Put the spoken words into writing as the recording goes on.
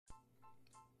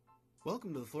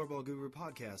Welcome to the Floorball Guru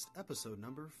Podcast, episode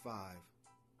number 5.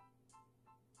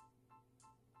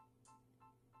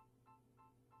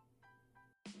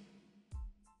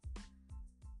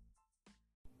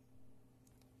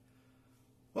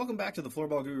 Welcome back to the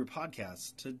Floorball Guru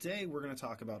Podcast. Today we're going to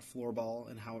talk about floorball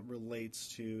and how it relates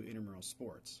to intramural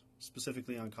sports,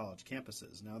 specifically on college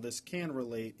campuses. Now, this can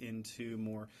relate into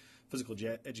more physical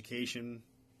education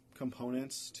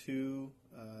components to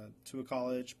a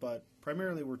college, but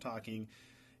primarily we're talking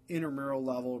intramural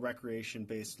level,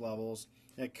 recreation-based levels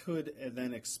that could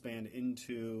then expand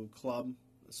into club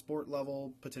sport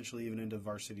level, potentially even into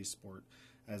varsity sport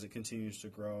as it continues to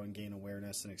grow and gain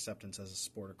awareness and acceptance as a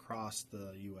sport across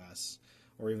the U.S.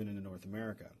 or even into North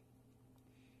America.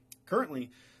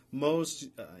 Currently, most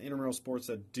intramural sports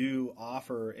that do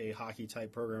offer a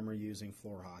hockey-type program are using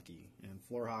floor hockey, and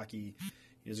floor hockey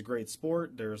is a great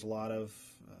sport. There's a lot of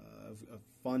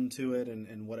fun to it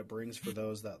and what it brings for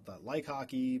those that like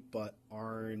hockey but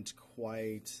aren't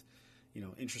quite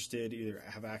interested, either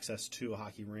have access to a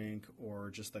hockey rink or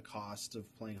just the cost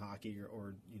of playing hockey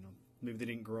or maybe they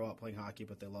didn't grow up playing hockey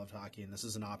but they loved hockey and this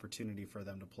is an opportunity for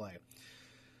them to play.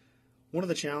 One of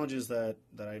the challenges that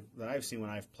I've seen when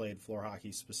I've played floor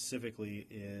hockey specifically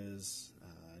is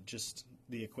just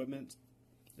the equipment.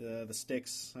 The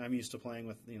sticks. I'm used to playing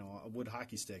with a wood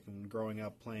hockey stick, and growing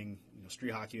up playing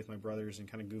street hockey with my brothers and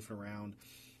kind of goofing around,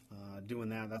 doing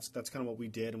that. That's kind of what we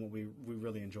did and what we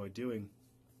really enjoyed doing.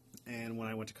 And when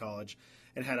I went to college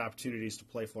and had opportunities to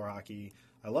play floor hockey,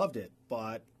 I loved it.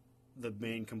 But the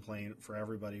main complaint for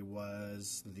everybody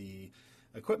was the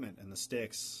equipment, and the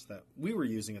sticks that we were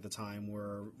using at the time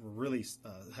were really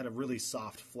had a really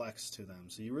soft flex to them,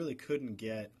 so you really couldn't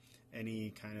get any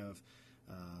kind of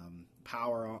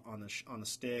power on the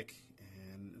stick.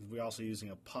 And we were also using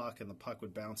a puck, and the puck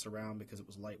would bounce around because it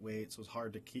was lightweight, so it was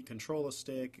hard to control the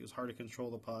stick. It was hard to control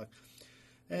the puck,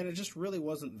 and it just really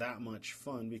wasn't that much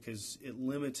fun because it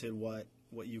limited what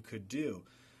you could do.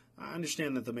 I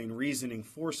understand that the main reasoning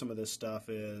for some of this stuff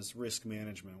is risk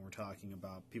management. We're talking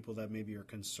about people that maybe are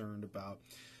concerned about,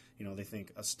 they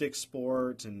think a stick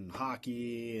sport and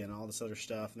hockey and all this other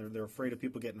stuff, and they're afraid of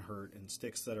people getting hurt and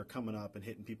sticks that are coming up and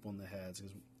hitting people in the heads,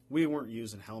 because we weren't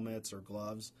using helmets or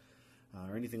gloves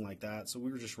or anything like that, so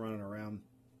we were just running around.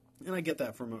 And I get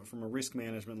that from a risk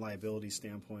management liability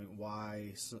standpoint,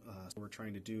 why we're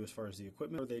trying to do as far as the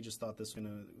equipment, or they just thought this was going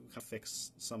to kind of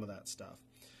fix some of that stuff.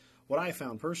 What I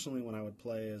found personally when I would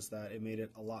play is that it made it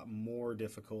a lot more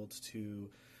difficult to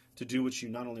do what you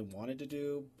not only wanted to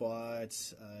do, but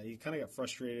you kind of got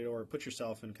frustrated or put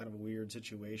yourself in kind of a weird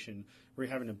situation where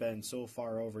you're having to bend so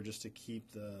far over just to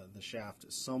keep the shaft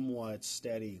somewhat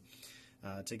steady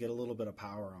to get a little bit of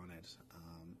power on it.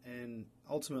 And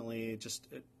ultimately,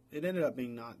 it ended up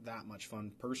being not that much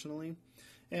fun personally.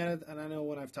 And I know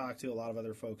when I've talked to a lot of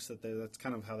other folks that's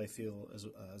kind of how they feel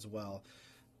as well.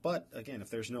 But again,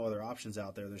 if there's no other options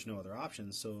out there, there's no other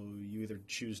options. So you either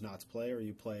choose not to play or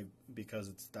you play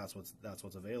because that's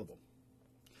what's available.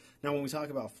 Now, when we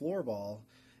talk about floorball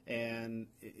and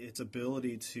its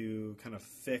ability to kind of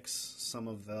fix some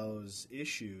of those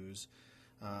issues,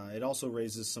 it also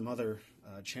raises some other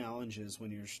challenges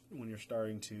when you're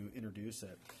starting to introduce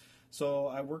it. So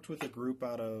I worked with a group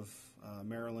out of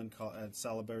Maryland at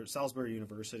Salisbury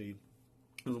University.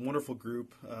 It was a wonderful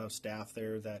group of staff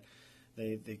there that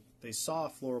they saw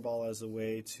floorball as a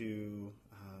way to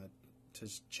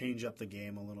change up the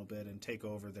game a little bit and take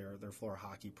over their floor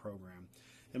hockey program.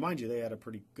 And mind you, they had a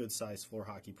pretty good-sized floor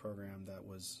hockey program that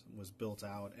was built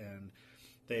out, and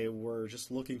they were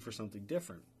just looking for something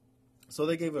different. So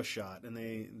they gave it a shot, and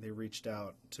they reached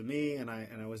out to me, and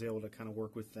I was able to kind of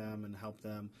work with them and help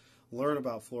them learn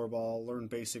about floorball, learn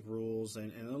basic rules,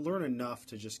 and learn enough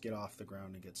to just get off the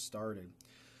ground and get started.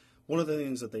 One of the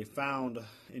things that they found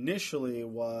initially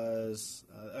was,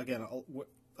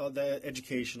 the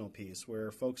educational piece,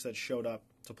 where folks that showed up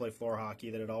to play floor hockey,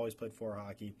 that had always played floor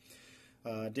hockey,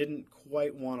 didn't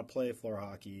quite want to play floor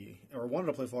hockey, or wanted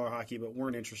to play floor hockey, but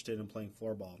weren't interested in playing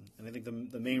floorball. And I think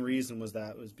the main reason was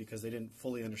because they didn't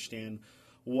fully understand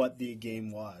what the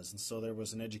game was. And so there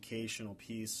was an educational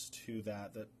piece to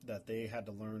that they had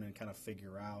to learn and kind of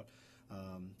figure out.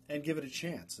 And give it a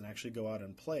chance and actually go out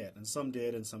and play it. And some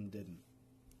did and some didn't.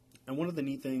 And one of the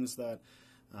neat things that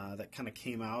kind of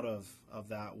came out of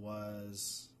that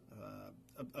was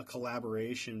a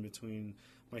collaboration between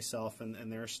myself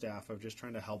and their staff of just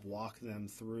trying to help walk them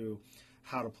through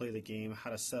how to play the game, how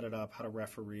to set it up, how to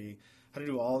referee, how to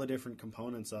do all the different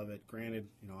components of it. Granted,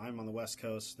 I'm on the West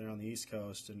Coast, they're on the East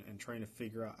Coast, and trying to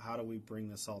figure out how do we bring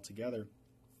this all together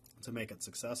to make it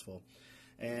successful.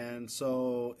 And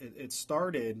so it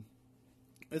started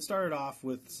it started off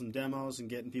with some demos and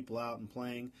getting people out and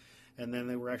playing, and then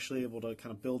they were actually able to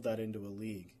kind of build that into a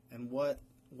league. And what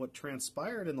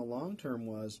transpired in the long term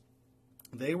was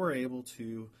they were able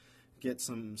to get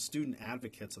some student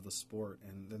advocates of the sport,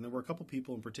 and then there were a couple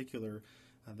people in particular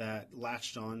that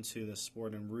latched on to the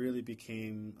sport and really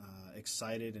became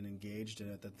excited and engaged in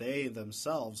it, that they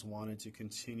themselves wanted to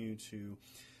continue to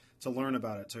learn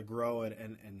about it, to grow it,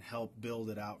 and help build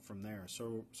it out from there.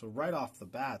 So right off the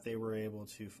bat, they were able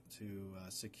to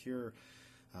secure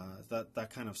that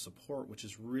kind of support, which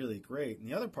is really great. And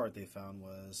the other part they found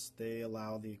was they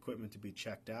allow the equipment to be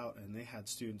checked out, and they had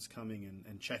students coming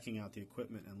and checking out the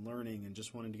equipment and learning and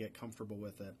just wanting to get comfortable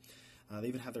with it. They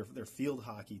even had their field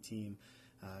hockey team,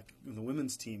 the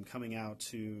women's team, coming out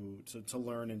to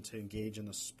learn and to engage in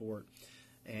the sport.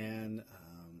 And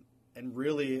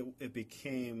really it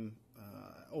became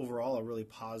overall a really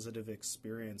positive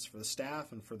experience for the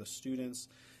staff and for the students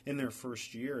in their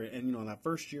first year. And that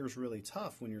first year is really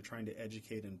tough when you're trying to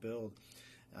educate and build.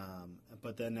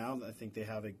 But then now I think they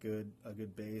have a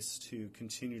good base to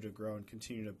continue to grow and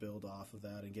continue to build off of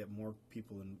that and get more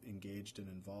people engaged and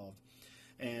involved.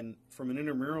 And from an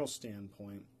intramural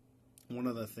standpoint, one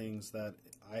of the things that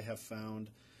I have found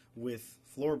with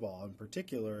floorball in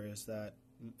particular is that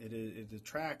it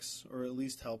attracts, or at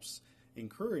least helps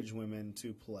encourage, women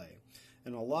to play.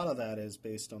 And a lot of that is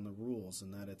based on the rules,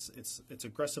 and that it's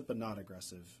aggressive but not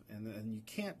aggressive. And you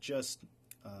can't just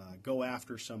go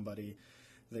after somebody.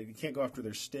 You can't go after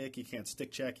their stick. You can't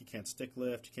stick check. You can't stick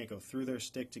lift. You can't go through their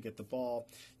stick to get the ball.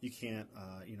 You can't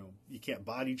you can't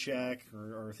body check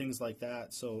or things like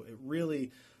that. So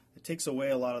it takes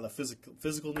away a lot of the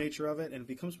physical nature of it, and it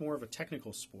becomes more of a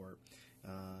technical sport.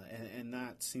 And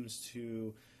that seems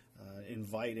to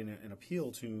invite and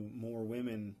appeal to more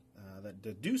women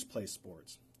that do play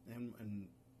sports, and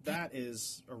that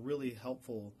is a really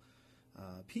helpful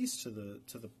piece to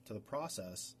the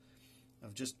process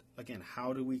of just, again,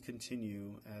 how do we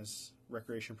continue as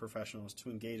recreation professionals to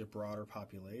engage a broader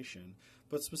population,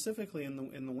 but specifically in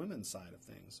the women's side of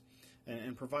things,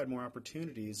 and provide more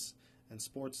opportunities and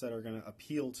sports that are going to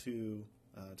appeal to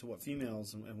what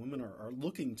females and women are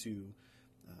looking to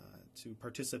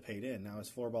participate in. Now, is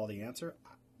floorball the answer?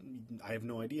 I have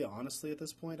no idea. Honestly, at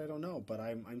this point, I don't know. But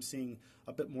I'm seeing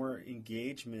a bit more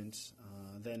engagement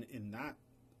than in that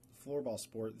floorball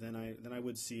sport than I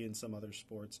would see in some other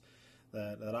sports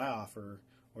that I offer,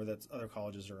 or that other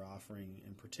colleges are offering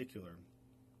in particular.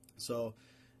 So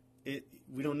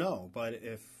we don't know. But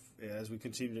as we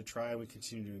continue to try and we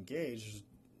continue to engage,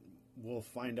 we'll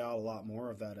find out a lot more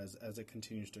of that as it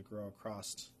continues to grow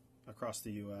across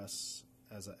the U.S.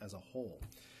 as a whole.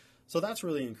 So that's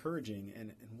really encouraging.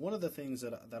 And one of the things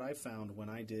that I found when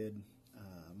I did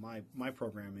my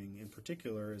programming in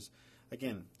particular is,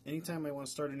 again, anytime I want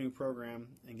to start a new program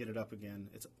and get it up again,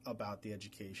 it's about the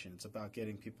education. It's about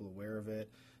getting people aware of it,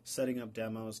 setting up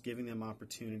demos, giving them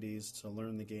opportunities to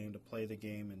learn the game, to play the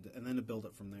game, and then to build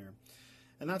it from there.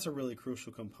 And that's a really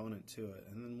crucial component to it.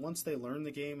 And then once they learn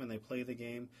the game and they play the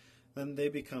game, then they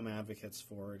become advocates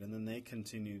for it, and then they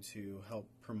continue to help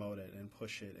promote it and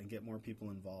push it and get more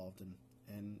people involved.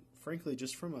 And frankly,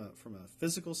 just from a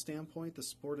physical standpoint, the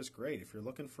sport is great. If you're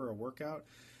looking for a workout,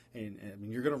 and I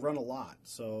mean, you're going to run a lot,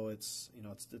 so it's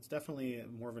definitely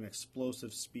more of an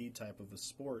explosive speed type of a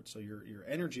sport. So your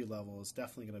energy level is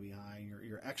definitely going to be high.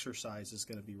 Your exercise is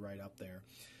going to be right up there,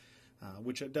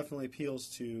 which it definitely appeals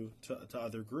to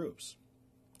other groups.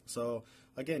 So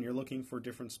again, you're looking for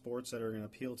different sports that are going to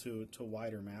appeal to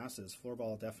wider masses.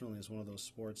 Floorball definitely is one of those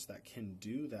sports that can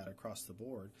do that across the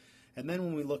board. And then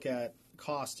when we look at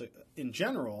cost in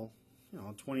general,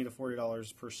 $20 to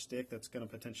 $40 per stick, that's going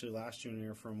to potentially last you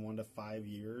anywhere from 1 to 5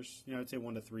 years. I'd say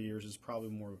 1 to 3 years is probably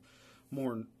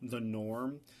more the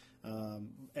norm.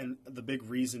 And the big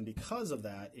reason because of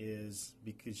that is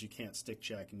because you can't stick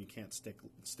check and you can't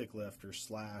stick lift or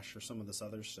slash or some of this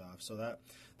other stuff. So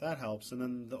that helps. And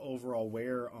then the overall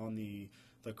wear on the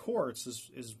courts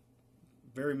is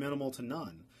very minimal to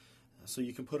none. So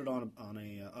you can put it on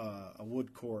a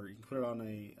wood court. You can put it on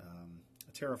a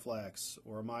Terraflex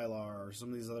or a Mylar or some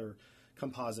of these other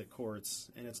composite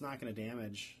courts, and it's not going to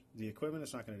damage the equipment.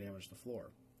 It's not going to damage the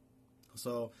floor.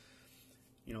 So,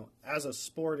 as a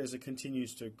sport, as it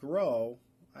continues to grow,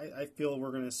 I feel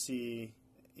we're going to see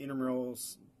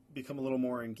intramurals become a little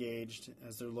more engaged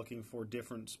as they're looking for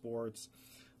different sports,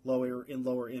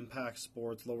 lower impact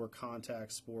sports, lower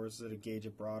contact sports that engage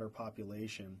a broader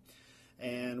population.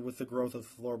 And with the growth of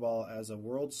floorball as a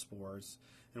world sport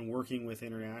and working with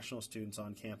international students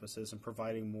on campuses and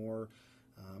providing more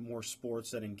more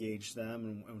sports that engage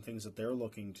them and things that they're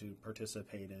looking to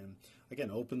participate in.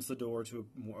 Again, opens the door to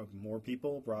more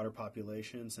people, broader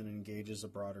populations, and engages a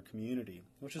broader community,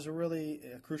 which is a really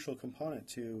crucial component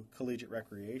to collegiate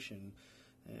recreation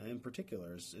in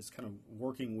particular, is kind of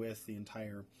working with the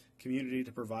entire community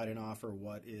to provide and offer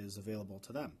what is available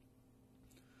to them.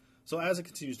 So as it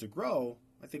continues to grow,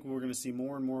 I think we're going to see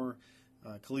more and more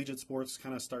collegiate sports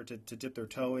kind of start to dip their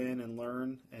toe in and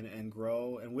learn and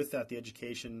grow. And with that, the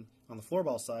education on the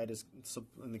floorball side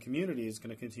in the community is going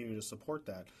to continue to support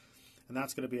that. And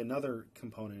that's going to be another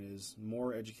component, is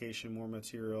more education, more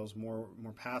materials, more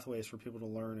pathways for people to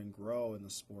learn and grow in the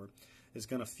sport is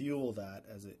going to fuel that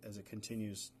as it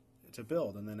continues to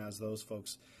build. And then as those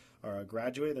folks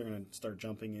graduate, they're going to start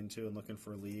jumping into and looking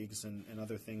for leagues and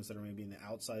other things that are maybe in the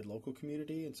outside local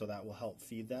community, and so that will help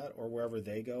feed that. Or wherever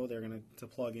they go, they're going to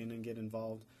plug in and get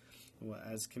involved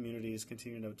as communities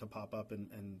continue to pop up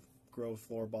and grow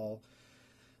floorball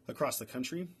across the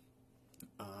country.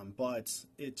 But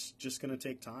it's just going to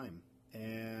take time,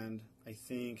 and I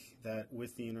think that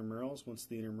with the intramurals, once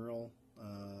the intramural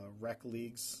rec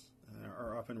leagues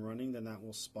are up and running, then that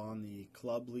will spawn the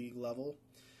club league level.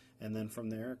 And then from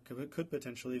there, it could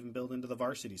potentially even build into the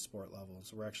varsity sport level.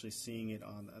 So we're actually seeing it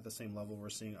at the same level we're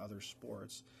seeing other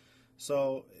sports.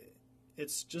 So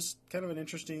it's just kind of an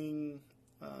interesting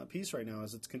piece right now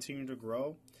as it's continuing to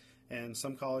grow. And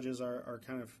some colleges are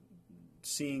kind of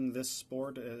seeing this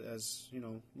sport as,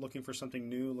 looking for something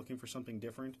new, looking for something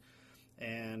different.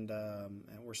 And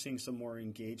we're seeing some more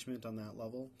engagement on that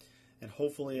level. And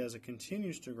hopefully, as it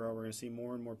continues to grow, we're going to see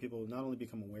more and more people not only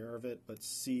become aware of it, but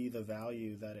see the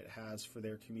value that it has for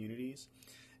their communities,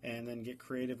 and then get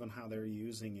creative on how they're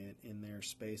using it in their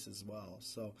space as well.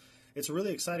 So it's a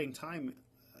really exciting time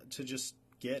to just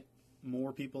get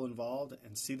more people involved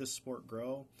and see the sport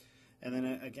grow. And then,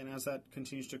 again, as that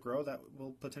continues to grow, that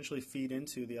will potentially feed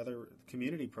into the other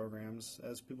community programs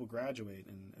as people graduate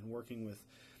and working with,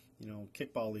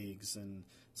 kickball leagues and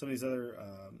some of these other,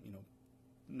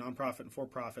 nonprofit and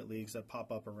for-profit leagues that pop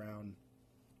up around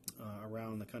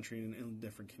the country and in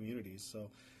different communities. So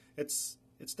it's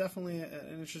definitely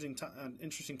an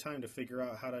interesting time to figure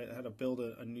out how to build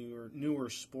a newer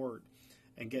sport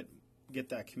and get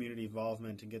that community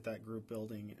involvement and get that group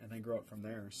building and then grow it from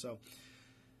there. So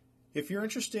if you're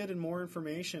interested in more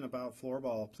information about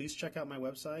floorball, please check out my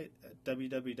website at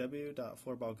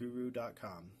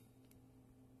www.floorballguru.com.